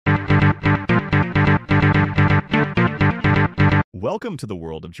Welcome to the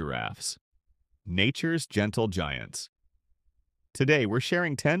world of giraffes, nature's gentle giants. Today, we're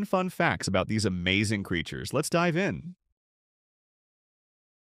sharing 10 fun facts about these amazing creatures. Let's dive in.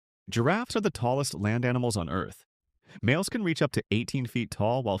 Giraffes are the tallest land animals on Earth. Males can reach up to 18 feet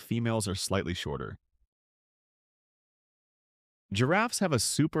tall, while females are slightly shorter. Giraffes have a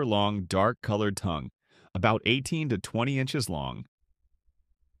super long, dark-colored tongue, about 18 to 20 inches long.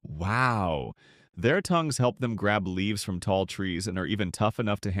 Wow! Their tongues help them grab leaves from tall trees and are even tough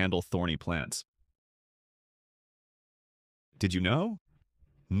enough to handle thorny plants. Did you know?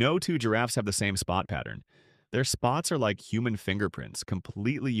 No two giraffes have the same spot pattern. Their spots are like human fingerprints,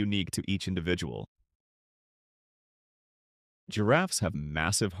 completely unique to each individual. Giraffes have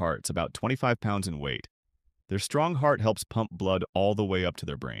massive hearts, about 25 pounds in weight. Their strong heart helps pump blood all the way up to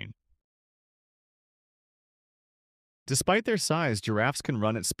their brain. Despite their size, giraffes can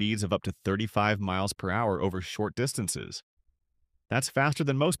run at speeds of up to 35 miles per hour over short distances. That's faster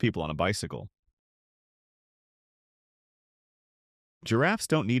than most people on a bicycle. Giraffes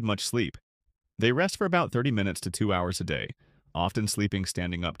don't need much sleep. They rest for about 30 minutes to 2 hours a day, often sleeping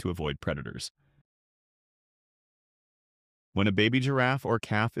standing up to avoid predators. When a baby giraffe or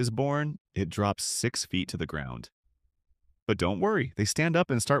calf is born, it drops 6 feet to the ground. But don't worry, they stand up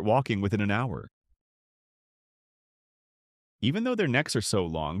and start walking within an hour. Even though their necks are so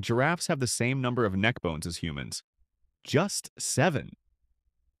long, giraffes have the same number of neck bones as humans. Just 7.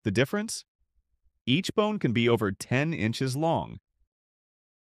 The difference? Each bone can be over 10 inches long.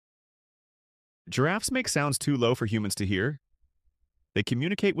 Giraffes make sounds too low for humans to hear. They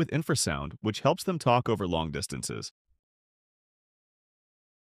communicate with infrasound, which helps them talk over long distances.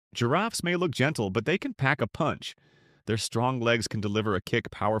 Giraffes may look gentle, but they can pack a punch. Their strong legs can deliver a kick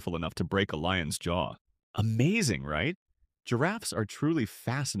powerful enough to break a lion's jaw. Amazing, right? Giraffes are truly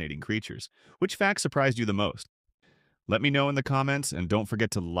fascinating creatures. Which fact surprised you the most? Let me know in the comments, and don't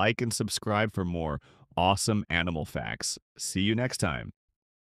forget to like and subscribe for more awesome animal facts. See you next time.